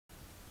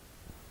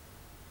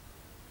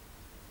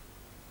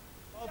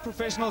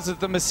Professionals at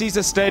the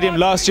Masiza Stadium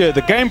last year,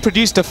 the game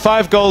produced a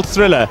 5-goal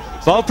thriller.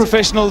 Vaal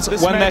Professionals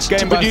won that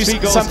game by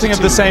produced something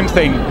of the same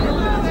thing.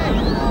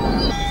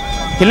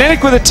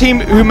 Hellenic were the team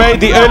who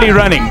made the early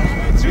running.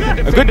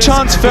 A good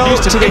chance fell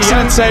to the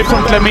excellent save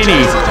from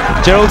Dlamini.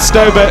 Gerald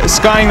Stober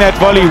skying that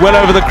volley well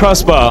over the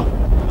crossbar.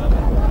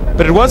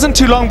 But it wasn't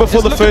too long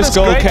before the first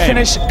goal came.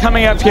 Finish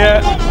coming up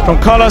here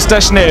from Carlos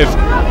Dashnev.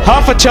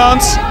 Half a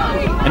chance,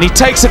 and he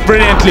takes it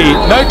brilliantly.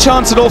 No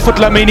chance at all for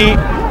Dlamini.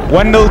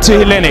 1-0 to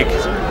Hellenic.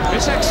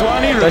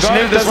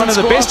 Dashnev is one of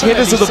the best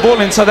headers of the ball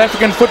in South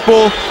African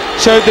football.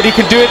 Showed that he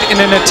could do it in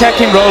an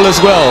attacking role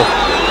as well.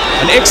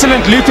 An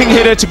excellent looping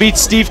header to beat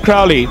Steve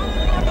Crowley.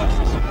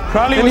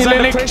 Crowley and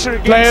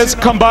Hellenic players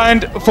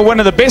combined for one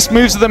of the best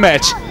moves of the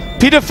match.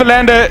 Peter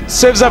Philander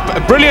serves up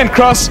a brilliant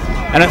cross,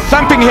 and a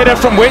thumping header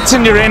from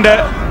Wetson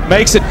Urenda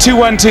makes it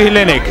 2-1 to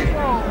Hellenic.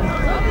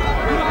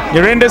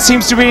 Urenda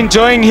seems to be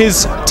enjoying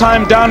his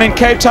time down in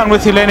Cape Town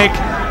with Hellenic.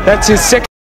 That's his second